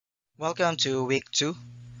Welcome to week 2.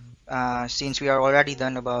 Since we are already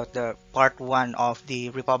done about the part 1 of the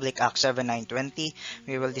Republic Act 7920,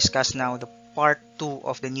 we will discuss now the part 2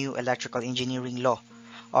 of the new electrical engineering law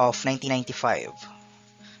of 1995.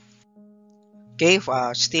 Okay,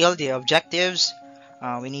 still the objectives.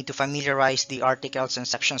 We need to familiarize the articles and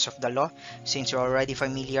sections of the law since you're already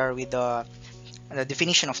familiar with the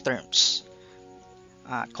definition of terms.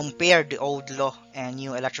 Compare the old law and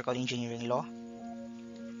new electrical engineering law.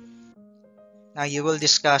 Now you will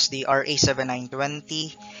discuss the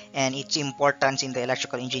RA7920 and its importance in the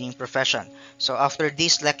electrical engineering profession. So after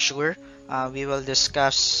this lecture, we will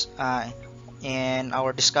discuss in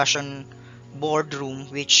our discussion boardroom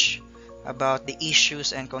which about the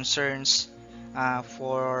issues and concerns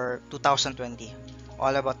for 2020,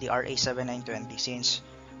 all about the RA7920 since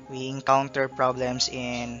we encounter problems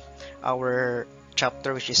in our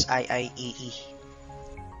chapter which is IIEE.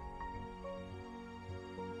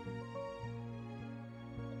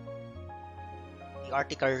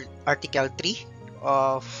 Article 3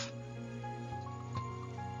 of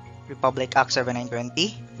Republic Act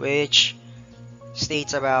 7920, which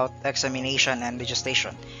states about examination and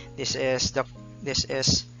registration. This is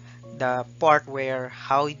the part where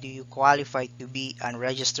how do you qualify to be a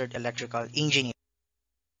registered electrical engineer.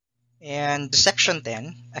 And section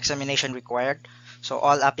 10, examination required. So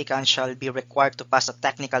all applicants shall be required to pass a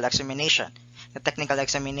technical examination. The technical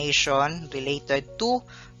examination related to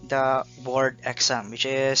the board exam, which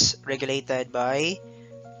is regulated by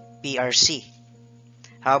PRC.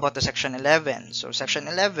 How about the section 11? So section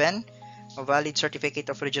 11, a valid certificate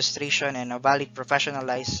of registration and a valid professional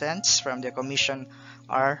license from the commission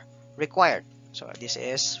are required. So this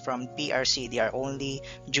is from PRC. They are only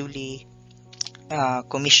duly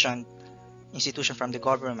commissioned institution from the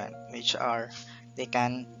government, which are they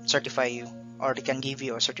can certify you or they can give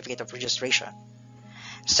you a certificate of registration.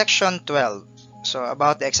 Section 12, so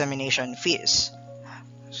about the examination fees.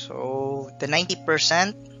 So the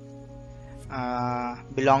 90%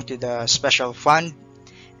 belong to the special fund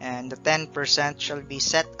and the 10% shall be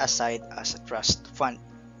set aside as a trust fund.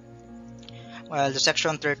 While the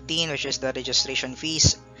section 13, which is the registration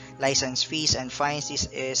fees, license fees and fines, this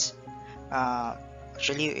is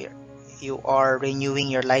actually you are renewing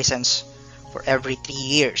your license for every 3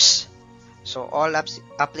 years. So all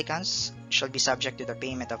applicants shall be subject to the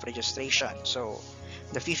payment of registration. So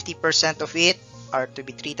the 50% of it are to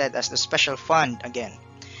be treated as the special fund again,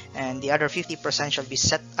 and the other 50% shall be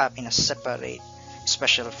set up in a separate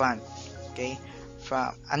special fund. Okay,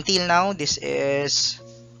 until now, this is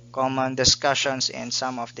common discussions in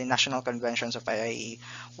some of the national conventions of IIE,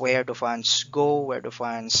 where the funds go, where the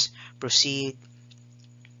funds proceed.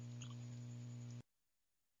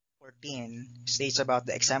 14 states about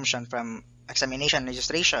the exemption from examination and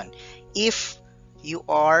registration if you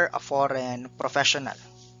are a foreign professional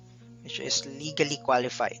which is legally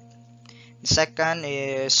qualified. The second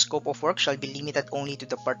is scope of work shall be limited only to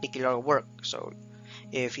the particular work. So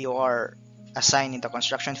if you are assigned in the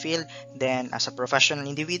construction field, then as a professional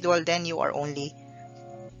individual, then you are only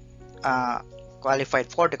qualified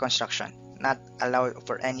for the construction, not allowed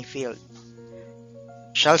for any field.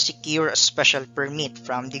 Shall secure a special permit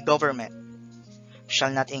from the government,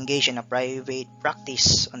 shall not engage in a private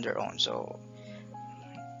practice on their own. So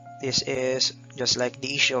this is just like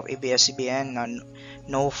the issue of ABS-CBN.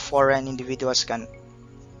 No foreign individuals can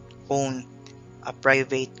own a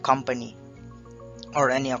private company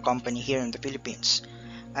or any company here in the Philippines,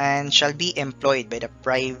 and shall be employed by the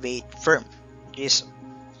private firm, which is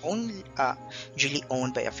only duly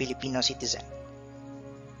owned by a Filipino citizen.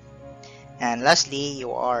 And lastly,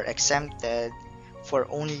 you are exempted for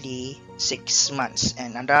only 6 months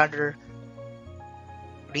and another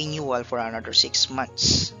renewal for another 6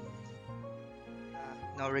 months.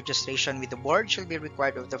 No registration with the board shall be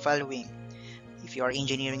required of the following: if you are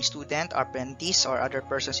engineering student, apprentice, or other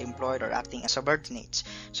persons employed or acting as subordinates.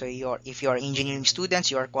 So if you are engineering students,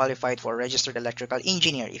 you are qualified for registered electrical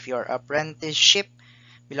engineer. If your apprenticeship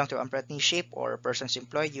belong to apprenticeship or persons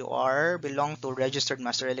employed, you are belong to registered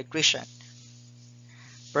master electrician.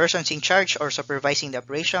 Persons in charge or supervising the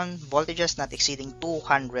operation, voltages not exceeding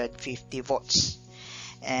 250 volts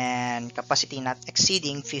and capacity not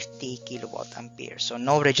exceeding 50 kilowatt ampere. So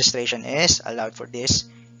no registration is allowed for this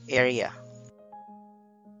area.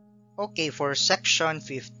 Okay, for section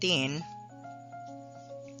 15,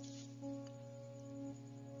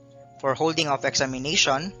 for holding of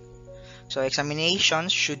examination, so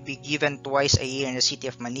examinations should be given twice a year in the City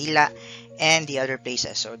of Manila and the other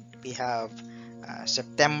places. So we have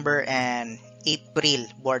September and April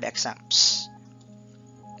board exams.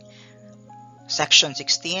 Section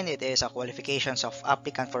 16, it is a qualifications of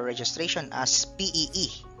applicant for registration as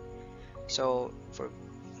PEE. So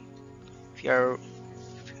if you're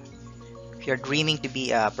dreaming to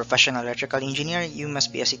be a professional electrical engineer, you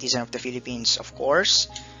must be a citizen of the Philippines, of course.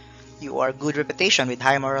 You are good reputation with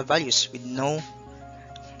high moral values, with no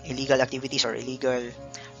illegal activities or illegal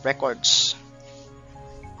records.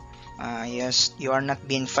 Yes, you are not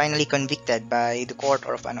being finally convicted by the court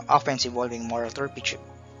of an offense involving moral turpitude.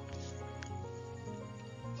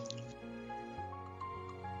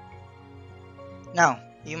 Now,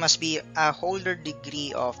 you must be a holder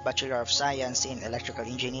degree of Bachelor of Science in Electrical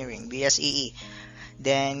Engineering, BSEE.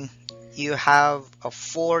 Then you have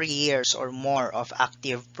 4 years or more of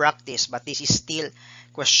active practice, but this is still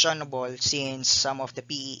questionable since some of the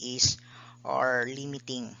PEEs are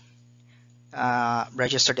limiting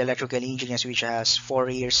registered electrical engineers which has 4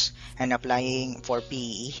 years and applying for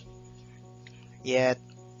PEE. Yet,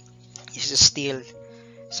 this is still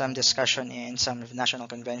some discussion in some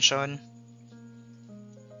national convention.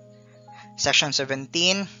 Section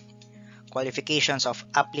 17, qualifications of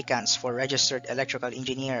applicants for registered electrical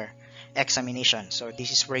engineer examination. So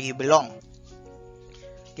this is where you belong.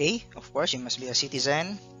 Okay, of course, you must be a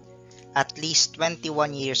citizen, at least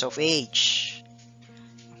 21 years of age,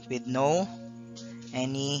 with no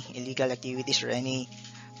any illegal activities or any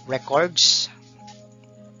records,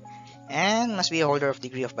 and must be a holder of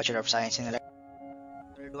degree of Bachelor of Science in Electrical.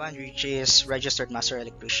 Third one, which is registered master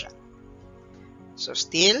electrician. So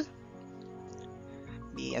still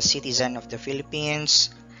be a citizen of the Philippines.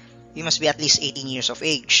 You must be at least 18 years of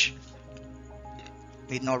age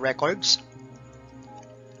with no records,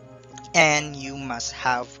 and you must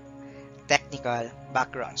have technical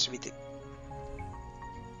backgrounds with it.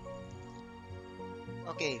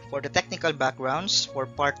 Okay, for the technical backgrounds, for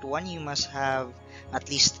part 1, you must have at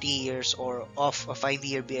least 3 years or of a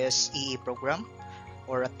 5-year BSEE program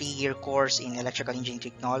or a 3-year course in electrical engineering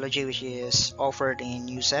technology, which is offered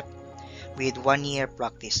in USEP, with 1 year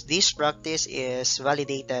practice. This practice is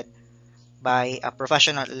validated by a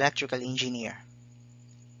professional electrical engineer.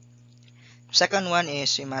 Second one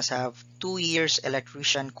is you must have 2 years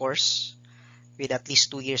electrician course with at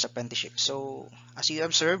least 2 years apprenticeship. So as you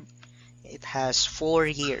observe, it has 4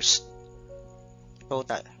 years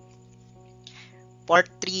total. Part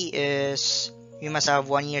 3 is you must have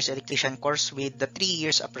 1 year's electrician course with the 3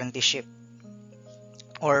 years apprenticeship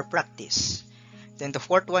or practice. Then the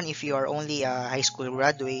fourth one, if you are only a high school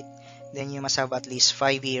graduate, then you must have at least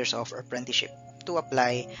 5 years of apprenticeship to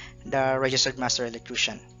apply the registered master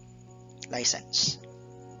electrician license.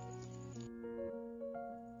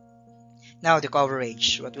 Now the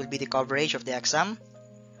coverage. What will be the coverage of the exam?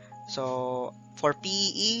 So for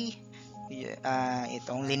PEE, it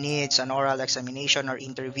only needs an oral examination or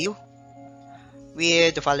interview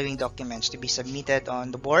with the following documents to be submitted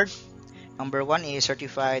on the board. Number 1 is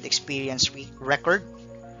certified experience record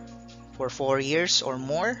for 4 years or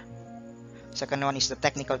more. Second one is the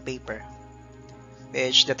technical paper,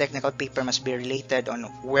 which the technical paper must be related on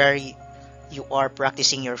where you are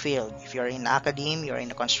practicing your field. If you are in academe, you are in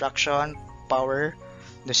the construction, power,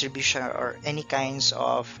 distribution, or any kinds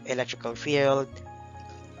of electrical field.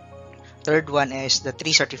 Third one is the 3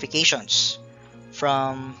 certifications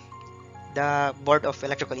from the Board of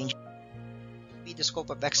Electrical Engineers. With the scope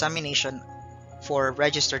of examination for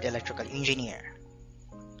registered electrical engineer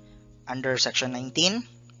under section 19.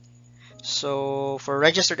 So for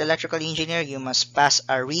registered electrical engineer, you must pass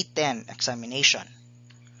a written examination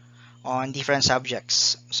on different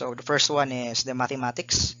subjects. So the first one is the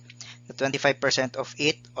mathematics. The 25% of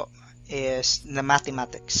it is the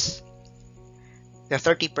mathematics. The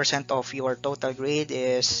 30% of your total grade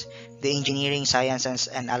is the engineering, sciences,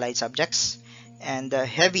 and allied subjects. And the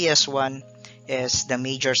heaviest one is the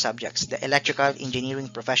major subjects, the electrical engineering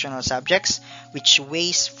professional subjects, which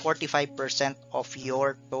weighs 45% of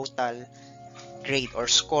your total grade or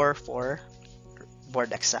score for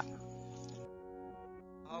board exam.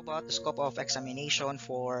 How about the scope of examination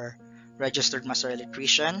for registered master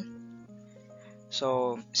electrician?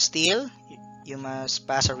 So still, you must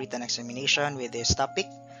pass a written examination with this topic,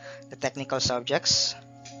 the technical subjects.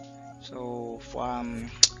 So from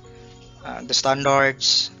the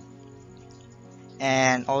standards,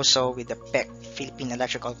 and also with the PEC, Philippine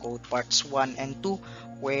Electrical Code Parts 1 and 2,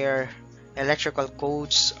 where electrical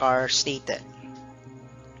codes are stated.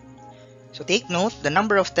 So take note, the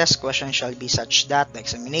number of test questions shall be such that the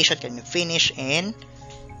examination can be finished in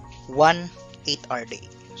 1 8-hour day.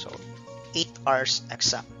 So 8 hours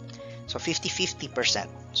exam. So 50-50%.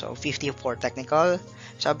 So 50 for technical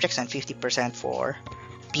subjects and 50% for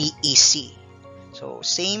PEC. So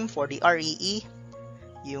same for the REE.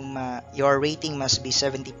 your rating must be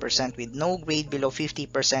 70% with no grade below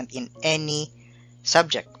 50% in any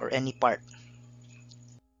subject or any part.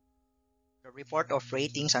 The report of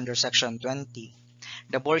ratings under Section 20.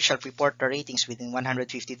 The board shall report the ratings within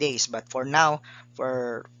 150 days, but for now,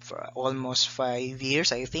 for almost 5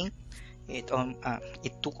 years, I think, it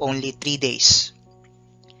took only 3 days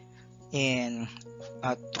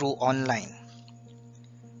through online.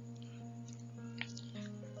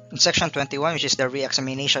 In Section 21, which is the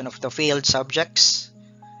re-examination of the failed subjects.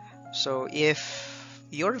 So if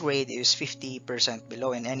your grade is 50%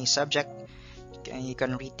 below in any subject, you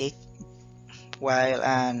can retake, while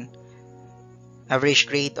an average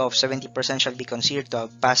grade of 70% shall be considered to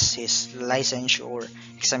have passed his licensure or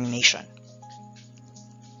examination.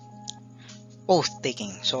 Oath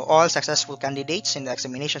taking. So all successful candidates in the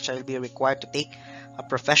examination shall be required to take a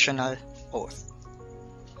professional oath.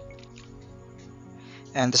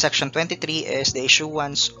 And the Section 23 is the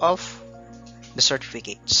issuance of the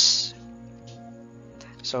certificates.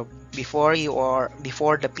 So before the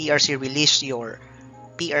PRC release your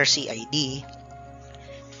PRC ID,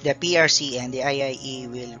 the PRC and the IIE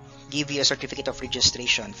will give you a certificate of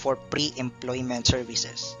registration for pre-employment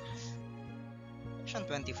services. Section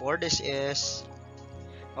 24, this is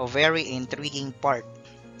a very intriguing part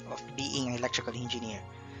of being an electrical engineer.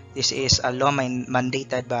 This is a law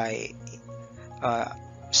mandated by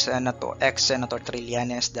ex-Senator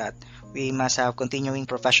Trillanes that we must have continuing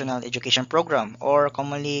professional education program, or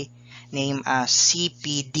commonly named as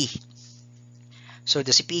CPD. So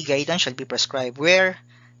the CPD guidance shall be prescribed, where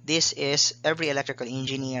this is every electrical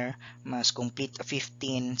engineer must complete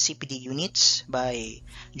 15 CPD units by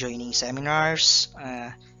joining seminars,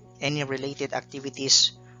 any related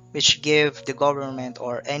activities which give the government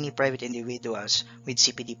or any private individuals with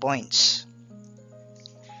CPD points.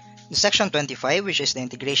 The Section 25, which is the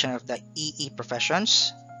integration of the EE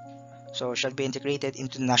professions, so shall be integrated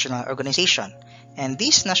into the national organization. And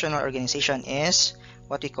this national organization is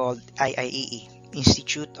what we call IIEE,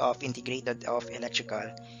 Institute of Integrated of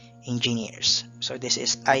Electrical Engineers. So this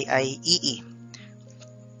is IIEE.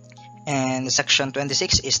 And Section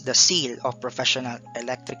 26 is the seal of professional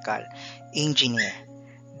electrical engineer.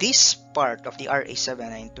 This part of the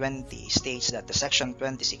RA7920 states that the Section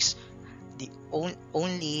 26,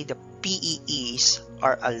 only the PEEs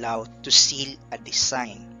are allowed to seal a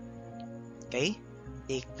design. Okay?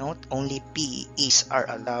 Take note, only PEEs are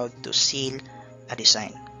allowed to seal a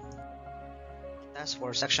design. As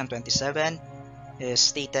for Section 27 is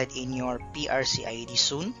stated in your PRC ID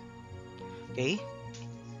soon. Okay?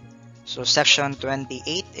 So Section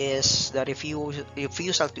 28 is the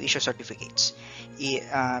refusal to issue certificates.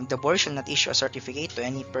 The board shall not issue a certificate to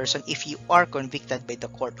any person if you are convicted by the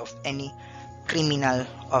court of any criminal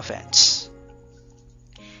offense.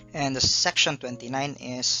 And the Section 29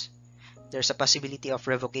 is there's a possibility of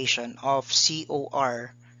revocation of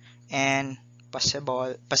COR and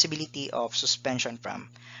possibility of suspension from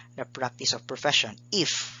the practice of profession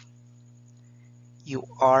if you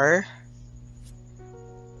are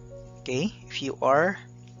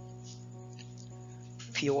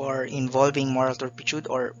involving moral turpitude,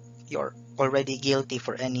 or you're already guilty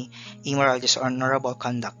for any immoral, dishonorable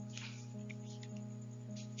conduct.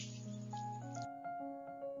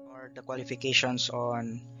 Or the qualifications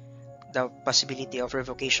on the possibility of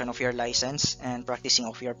revocation of your license and practicing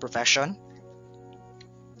of your profession.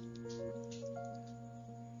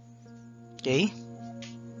 Okay.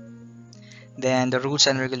 Then the rules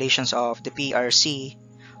and regulations of the PRC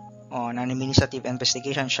on an administrative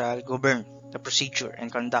investigation shall govern the procedure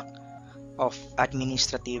and conduct of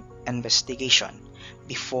administrative investigation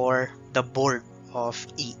before the board of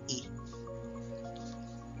EE.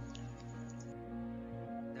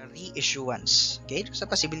 The reissuance. Okay, there's a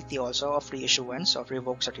possibility also of reissuance of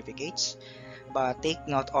revoked certificates, but take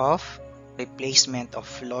note of replacement of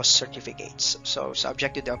lost certificates. So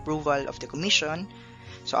subject to the approval of the commission.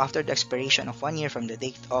 So after the expiration of 1 year from the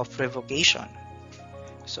date of revocation.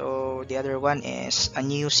 So the other one is a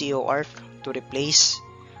new COR to replace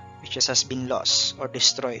which has been lost or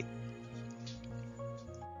destroyed